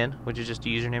sign in, which is just a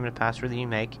username and a password that you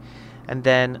make, and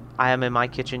then I am in my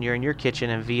kitchen, you're in your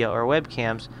kitchen, and via our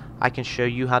webcams, I can show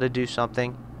you how to do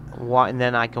something, and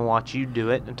then I can watch you do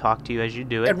it and talk to you as you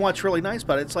do it. And what's really nice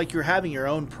about it, it's like you're having your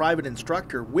own private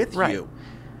instructor with you.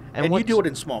 And you do it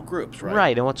in small groups, right?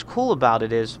 Right, and what's cool about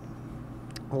it is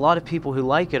a lot of people who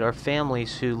like it are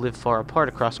families who live far apart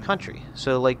across country.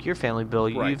 So like your family, Bill,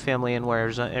 you have family in where,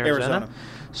 Arizona?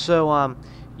 So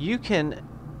you could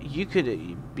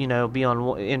be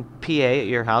in PA at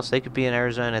your house. They could be in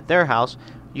Arizona at their house.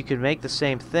 You could make the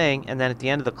same thing, and then at the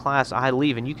end of the class, I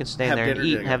leave, and you can stay in there and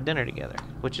eat and have dinner together,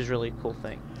 which is really a cool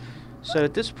thing. So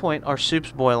at this point, our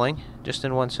soup's boiling. Just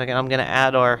in 1 second, I'm going to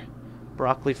add our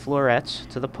broccoli florets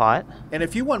to the pot. And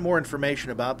if you want more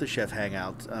information about the Chef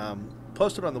Hangout,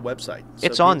 post it on the website.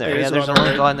 It's on there. Yeah, there's a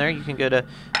link on there. You can go to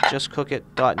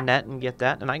justcookit.net and get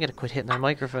that. And I got to quit hitting our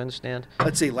microphone stand.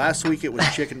 Let's see. Last week it was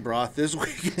chicken broth. This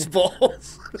week it's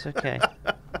balls. It's okay.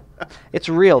 It's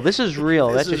real. This is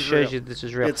real. That just shows you this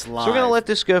is real. It's live. So we're going to let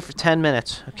this go for 10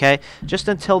 minutes, okay? Just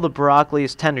until the broccoli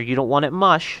is tender. You don't want it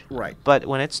mush. Right. But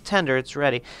when it's tender, it's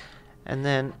ready. And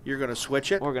then you're going to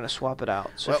switch it? We're going to swap it out.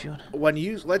 So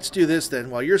let's do this then.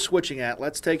 While you're switching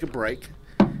let's take a break.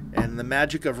 And the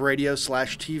magic of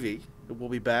radio/TV, we'll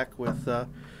be back with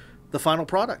the final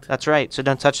product. That's right. So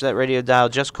don't touch that radio dial.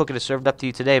 Just Cook It is served up to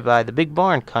you today by the Big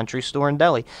Barn Country Store and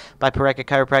Deli, by Pareca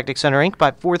Chiropractic Center, Inc.,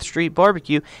 by 4th Street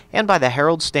Barbecue, and by the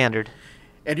Herald Standard.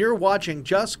 And you're watching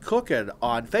Just Cook It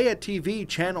on Fayette TV,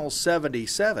 Channel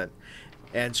 77,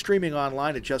 and streaming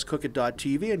online at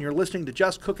justcookit.tv. And you're listening to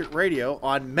Just Cook It Radio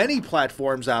on many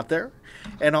platforms out there,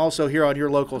 and also here on your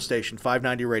local station,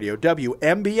 590 Radio,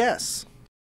 WMBS.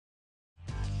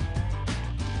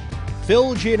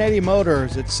 Phil Giannetti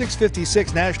Motors at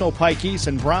 656 National Pike East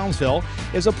in Brownsville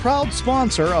is a proud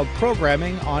sponsor of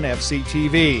programming on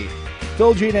FCTV.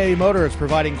 Phil Giannetti Motors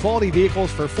providing quality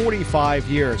vehicles for 45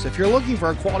 years. If you're looking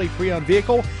for a quality pre-owned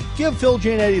vehicle, give Phil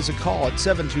Giannetti's a call at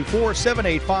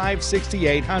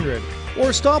 724-785-6800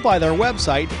 or stop by their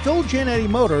website,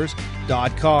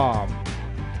 philgiannettymotors.com.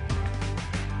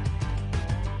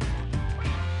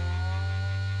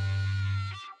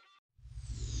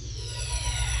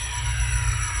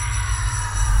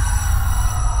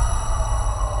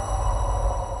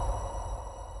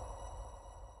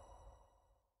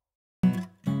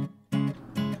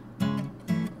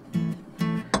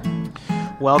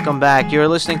 Welcome back. You're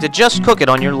listening to Just Cook It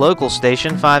on your local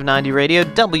station, 590 Radio,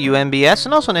 WMBS,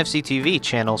 and also on FCTV,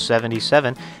 Channel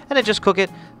 77, and at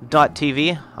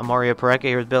justcookit.tv. I'm Mario Pareca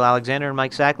here with Bill Alexander and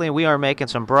Mike Sackley, and we are making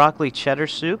some broccoli cheddar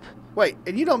soup. Wait,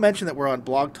 and you don't mention that we're on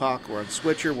Blog Talk, we're on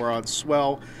Switcher, we're on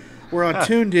Swell, we're on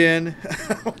Tuned In,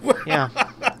 yeah,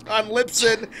 on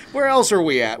Libsyn. Where else are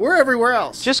we at? We're everywhere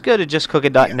else. Just go to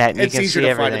justcookit.net and you can see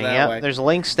everything. Yeah, there's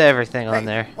links to everything on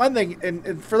there. One thing,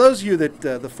 and for those of you that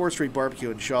the 4th Street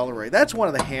Barbecue in Charleroi, that's one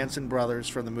of the Hanson brothers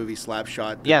from the movie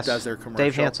Slapshot that does their commercial.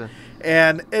 Dave Hanson.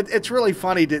 And it's really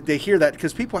funny to hear that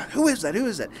because people are, who is that? Who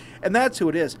is that? And that's who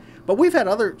it is. But we've had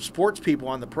other sports people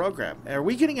on the program. Are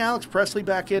we getting Alex Presley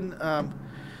back in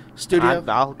studio?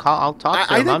 I'll talk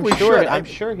to him. I'm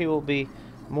sure he will be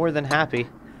more than happy.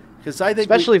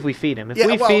 Especially if we feed him. If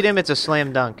we feed him, it's a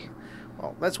slam dunk.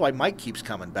 Well, that's why Mike keeps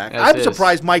coming back. I'm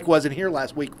surprised Mike wasn't here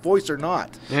last week, voice or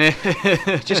not.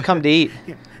 Just come to eat.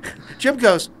 Jim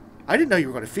goes, I didn't know you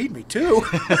were going to feed me, too.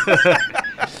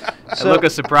 A look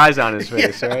of surprise on his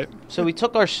face, right? So we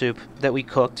took our soup that we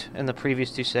cooked in the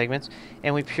previous 2 segments,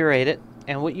 and we pureed it.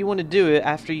 And what you want to do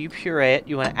after you puree it,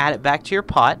 you want to add it back to your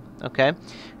pot, okay?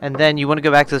 And then you want to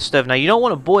go back to the stove. Now, you don't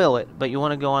want to boil it, but you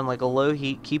want to go on like a low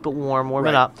heat, keep it warm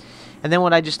it up. And then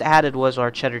what I just added was our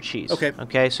cheddar cheese.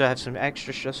 Okay, so I have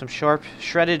some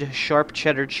shredded sharp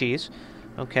cheddar cheese.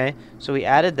 Okay, so we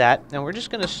added that, and we're just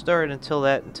going to stir it until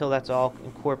that's all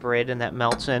incorporated and that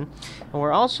melts in. And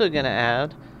we're also going to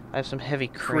add, I have some heavy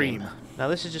cream. Now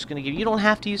this is just going to give you don't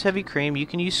have to use heavy cream. You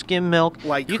can use skim milk.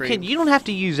 Light cream. You don't have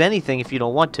to use anything if you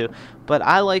don't want to. But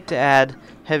I like to add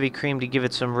heavy cream to give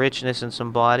it some richness and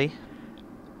some body.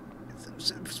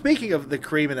 Speaking of the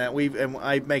cream and that,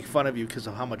 I make fun of you because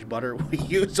of how much butter we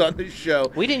use on this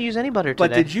show. We didn't use any butter today.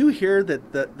 But did you hear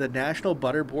that the National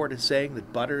Butter Board is saying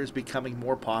that butter is becoming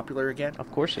more popular again?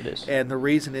 Of course it is. And the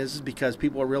reason is because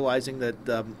people are realizing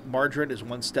that margarine is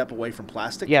one step away from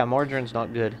plastic. Yeah, margarine's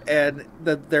not good. And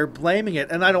they're blaming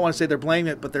it, and I don't want to say they're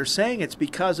blaming it, but they're saying it's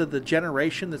because of the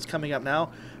generation that's coming up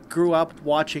now grew up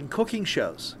watching cooking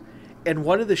shows. And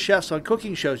what do the chefs on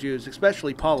cooking shows use,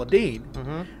 especially Paula Deen?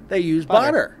 Mm-hmm. They use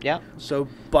butter. Yeah. So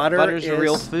butter is the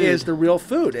real food. Is the real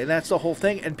food, and that's the whole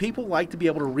thing. And people like to be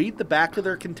able to read the back of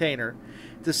their container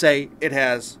to say it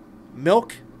has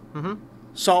milk,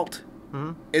 salt,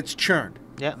 it's churned.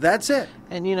 Yeah. That's it.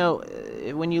 And,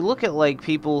 when you look at, like,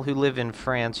 people who live in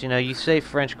France, you say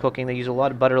French cooking, they use a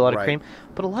lot of butter, a lot of cream,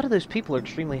 but a lot of those people are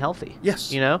extremely healthy.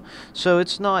 Yes. So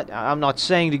it's not, I'm not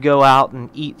saying to go out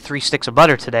and eat 3 sticks of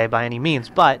butter today by any means,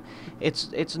 but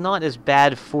it's not as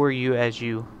bad for you as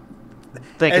you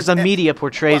think, as the media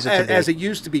portrays it to be. As it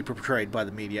used to be portrayed by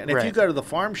the media. And if you go to the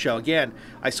farm show, again,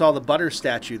 I saw the butter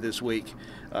statue this week.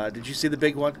 Did you see the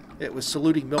big one? It was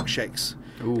saluting milkshakes.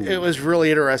 Ooh. It was really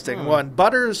interesting.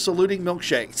 Butter is saluting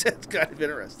milkshakes. It's kind of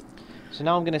interesting. So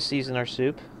now I'm going to season our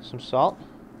soup. Some salt.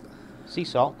 Sea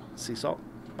salt. Sea salt.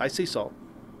 By sea salt.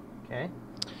 Okay.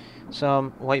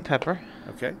 Some white pepper.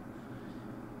 Okay.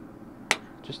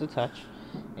 Just a touch.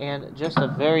 And just a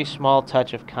very small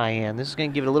touch of cayenne. This is going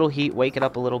to give it a little heat, wake it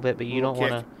up a little bit, but you don't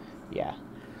want to... Yeah.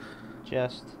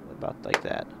 Just about like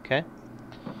that. Okay?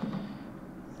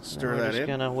 Stir that in. We're just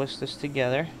going to whisk this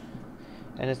together.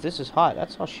 And if this is hot,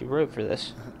 that's all she wrote for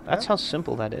this. That's how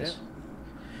simple that is.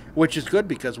 Yeah. Which is good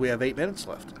because we have 8 minutes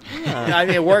left. Yeah. I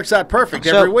mean, it works out perfect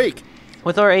every week.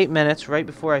 With our 8 minutes, right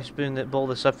before I bowl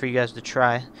this up for you guys to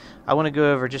try, I want to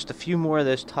go over just a few more of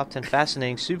those top 10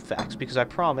 fascinating soup facts because I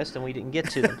promised and we didn't get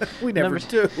to them. We never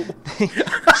do.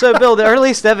 So, Bill, the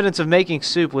earliest evidence of making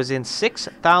soup was in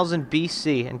 6000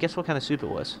 BC. And guess what kind of soup it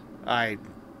was? I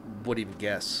wouldn't even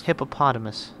guess.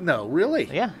 Hippopotamus. No, really?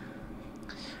 Yeah.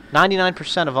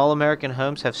 99% of all American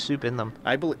homes have soup in them.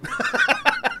 I believe.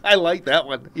 I like that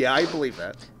one. Yeah, I believe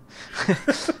that.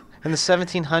 In the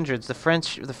 1700s,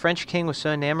 the French king was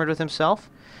so enamored with himself,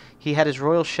 he had his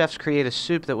royal chefs create a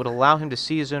soup that would allow him to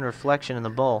see his own reflection in the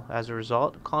bowl. As a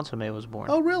result, consommé was born.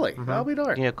 Oh, really? I'll be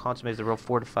darned. Consommé is the real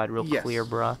fortified, real clear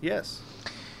broth. Yes.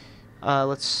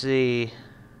 Let's see.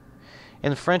 In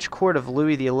the French court of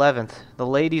Louis XI, the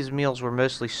ladies' meals were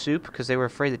mostly soup because they were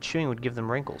afraid that chewing would give them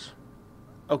wrinkles.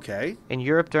 Okay. In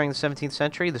Europe during the 17th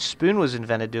century, the spoon was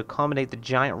invented to accommodate the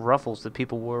giant ruffles that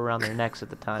people wore around their necks at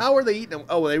the time. How were they eating them?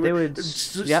 Oh, they would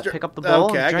pick up the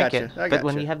bowl and drink it. But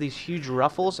when you have these huge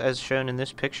ruffles, as shown in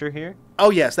this picture here... Oh,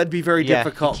 yes, that'd be very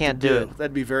difficult you can't do it.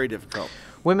 That'd be very difficult.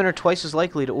 Women are twice as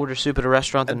likely to order soup at a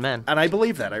restaurant than men. And I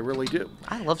believe that. I really do.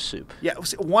 I love soup. Yeah,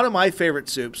 one of my favorite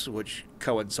soups, which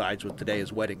coincides with today,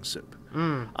 is wedding soup.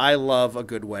 I love a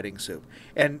good wedding soup.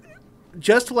 And...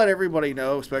 just to let everybody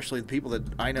know, especially the people that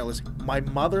I know, is my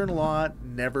mother-in-law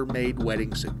never made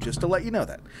wedding soup, just to let you know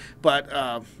that.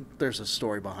 But there's a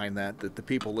story behind that the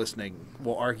people listening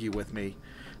will argue with me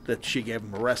that she gave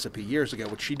them a recipe years ago,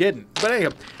 which she didn't. But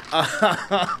anyhow,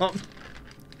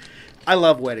 I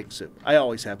love wedding soup. I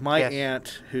always have. My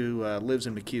aunt, who lives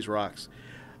in McKees Rocks,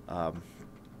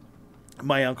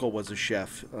 my uncle was a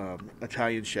chef,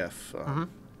 Italian chef,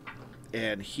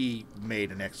 and he made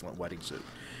an excellent wedding soup.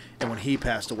 And when he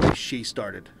passed away, she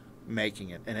started making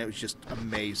it, and it was just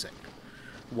amazing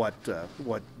what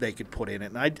they could put in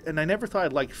it. And I never thought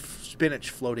I'd like spinach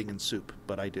floating in soup,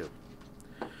 but I do.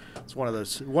 It's one of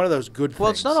those good things. Well,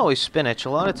 it's not always spinach.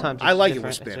 A lot of times I like it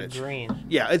with spinach. It's green.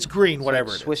 Yeah, it's green, whatever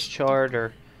like it is. Swiss chard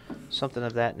or something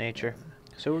of that nature.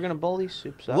 So we're gonna bowl these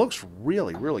soups up. It looks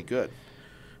really, really good.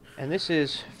 And this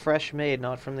is fresh made,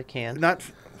 not from the can.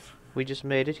 We just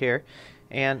made it here.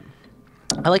 And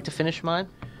I like to finish mine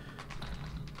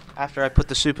after I put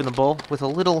the soup in the bowl with a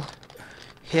little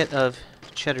hit of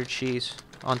cheddar cheese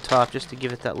on top just to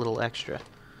give it that little extra.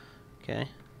 Okay.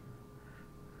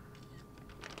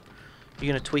 You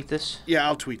going to tweet this? Yeah,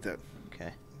 I'll tweet that.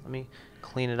 Okay. Let me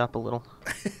clean it up a little.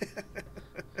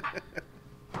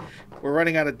 We're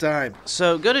running out of time.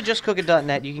 So go to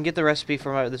justcookit.net. You can get the recipe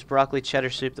for this broccoli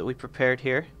cheddar soup that we prepared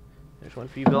here. There's one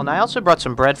for you, Bill. And I also brought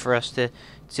some bread for us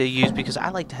to use because I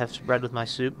like to have some bread with my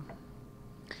soup.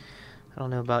 I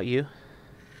don't know about you.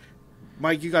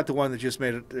 Mike, you got the one that just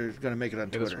made it. They're going to make it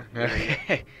on Twitter.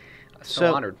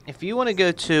 So honored. If you want to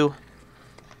go to,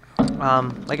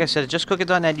 like I said,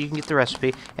 justcookit.net, you can get the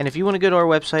recipe. And if you want to go to our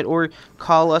website or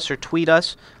call us or tweet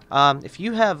us, if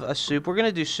you have a soup, we're going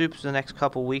to do soups the next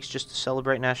couple weeks just to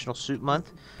celebrate National Soup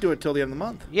Month. Do it till the end of the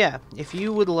month. Yeah. If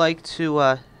you would like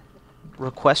to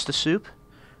request a soup,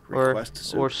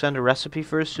 or send a recipe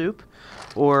for a soup,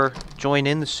 or join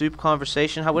in the soup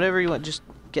conversation, whatever you want, just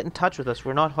get in touch with us.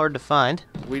 We're not hard to find.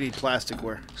 We need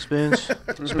plasticware. Spoons.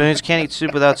 Spoons. Can't eat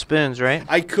soup without spoons, right?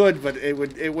 I could, but it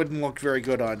wouldn't look very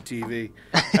good on TV.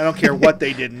 I don't care what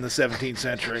they did in the 17th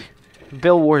century.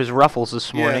 Bill wore his ruffles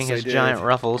this morning, Yes, his giant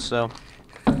ruffles, so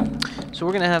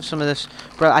we're going to have some of this.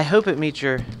 But I hope it meets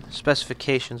your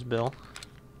specifications, Bill.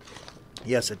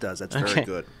 Yes, it does. That's very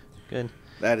good. Good.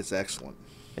 That is excellent.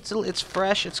 It's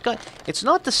fresh. It's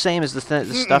not the same as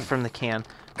the stuff from the can.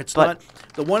 It's not.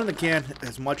 The one in the can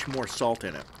has much more salt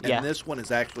in it. And this one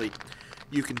is actually,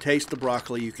 you can taste the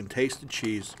broccoli, you can taste the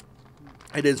cheese.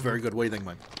 It is very good. What do you think,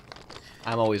 Mike?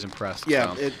 I'm always impressed.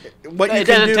 Yeah. So.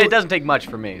 It doesn't take much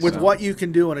for me. With what you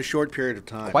can do in a short period of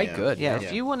time. Quite good. Yeah,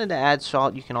 if you wanted to add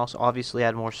salt, you can also obviously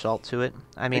add more salt to it.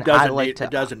 I mean, it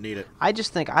doesn't need it. I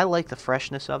just think I like the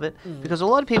freshness of it because a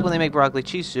lot of people, when they make broccoli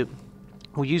cheese soup,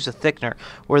 will use a thickener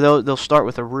where they'll start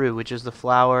with a roux, which is the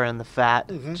flour and the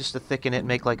fat, just to thicken it and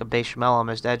make like a bechamel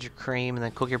almost, add your cream and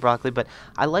then cook your broccoli. But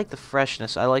I like the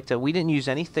freshness. I like that we didn't use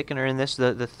any thickener in this.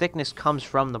 The thickness comes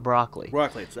from the broccoli.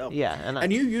 Broccoli itself. Yeah.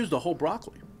 And you used the whole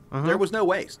broccoli. There was no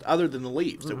waste other than the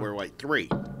leaves that were like 3.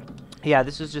 Yeah,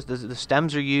 this is just the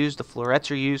stems are used, the florets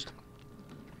are used.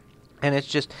 And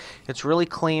it's really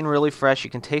clean, really fresh. You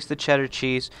can taste the cheddar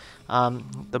cheese,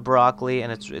 the broccoli,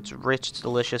 and it's rich, it's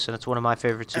delicious, and it's one of my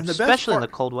favorite soups, especially in the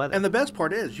cold weather. And the best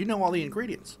part is, you know all the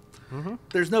ingredients.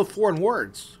 There's no foreign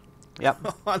words. Yep.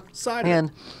 On the side.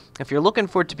 And if you're looking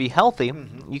for it to be healthy,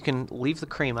 you can leave the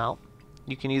cream out.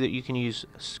 You can use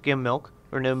skim milk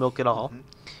or no milk at all,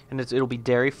 and it'll be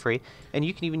dairy free. And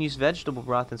you can even use vegetable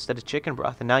broth instead of chicken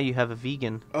broth, and now you have a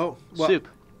vegan soup.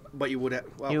 But you would have.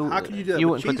 Well, how can you do that? You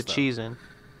with wouldn't cheese, put the cheese in.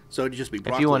 So it'd just be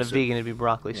broccoli. If you want a soup. vegan, it'd be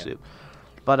broccoli soup.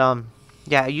 But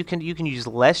yeah, you can use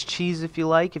less cheese if you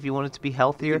like. If you want it to be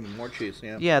healthier. More cheese,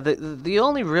 yeah. Yeah, the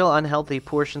only real unhealthy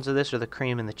portions of this are the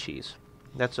cream and the cheese.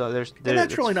 That's all. And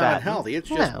that's really not unhealthy. It's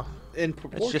just in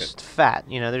proportion. It's just fat.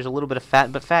 There's a little bit of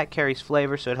fat, but fat carries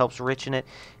flavor, so it helps richen it,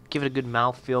 give it a good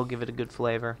mouthfeel, give it a good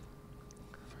flavor.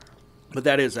 But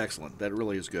that is excellent. That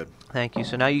really is good. Thank you.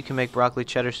 So now you can make broccoli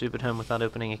cheddar soup at home without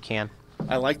opening a can.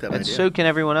 I like that idea. And so can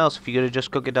everyone else. If you go to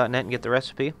justcookit.net and get the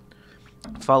recipe,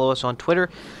 follow us on Twitter,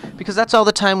 because that's all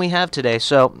the time we have today.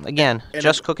 So, again,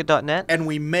 justcookit.net. And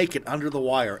we make it under the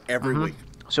wire every week.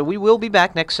 So we will be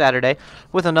back next Saturday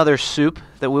with another soup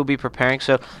that we'll be preparing.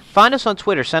 So find us on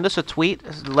Twitter. Send us a tweet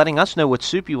letting us know what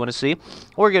soup you want to see.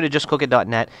 Or go to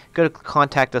justcookit.net. Go to the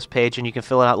Contact Us page, and you can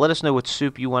fill it out. Let us know what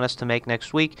soup you want us to make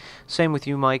next week. Same with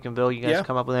you, Mike and Bill. You guys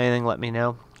come up with anything, let me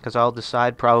know. Because I'll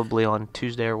decide probably on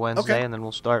Tuesday or Wednesday, and then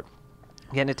we'll start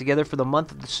getting it together for the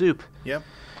month of the soup. Yep.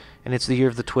 And it's the year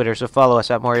of the Twitter. So follow us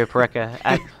at Mario Pareca,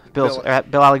 at Bill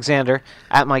Alexander,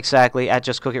 at Mike Sackley, at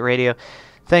Just Cook It Radio.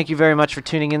 Thank you very much for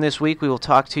tuning in this week. We will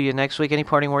talk to you next week. Any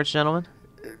parting words, gentlemen?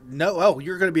 No. Oh,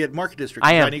 you're going to be at Market District.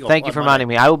 I am. John Eagle Thank you for reminding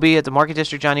me. I will be at the Market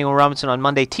District John Eagle Robinson on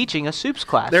Monday teaching a soups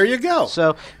class. There you go.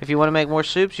 So if you want to make more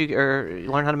soups or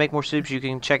learn how to make more soups, you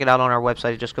can check it out on our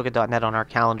website at justcookit.net on our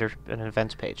calendar and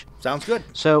events page. Sounds good.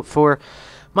 So for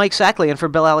Mike Sackley and for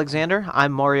Bill Alexander,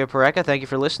 I'm Mario Pareca. Thank you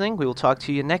for listening. We will talk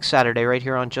to you next Saturday right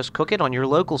here on Just Cook It on your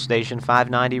local station,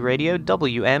 590 Radio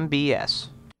WMBS.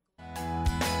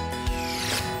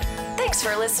 Thanks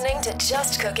for listening to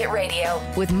Just Cook It Radio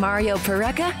with Mario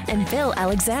Pareca and Bill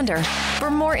Alexander.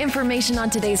 For more information on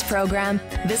today's program,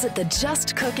 visit the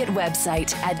Just Cook It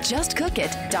website at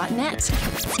justcookit.net.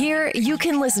 Here, you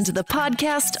can listen to the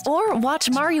podcast or watch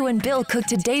Mario and Bill cook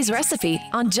today's recipe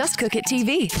on Just Cook It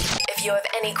TV. If you have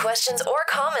any questions or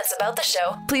comments about the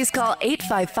show, please call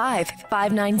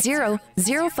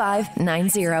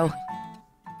 855-590-0590.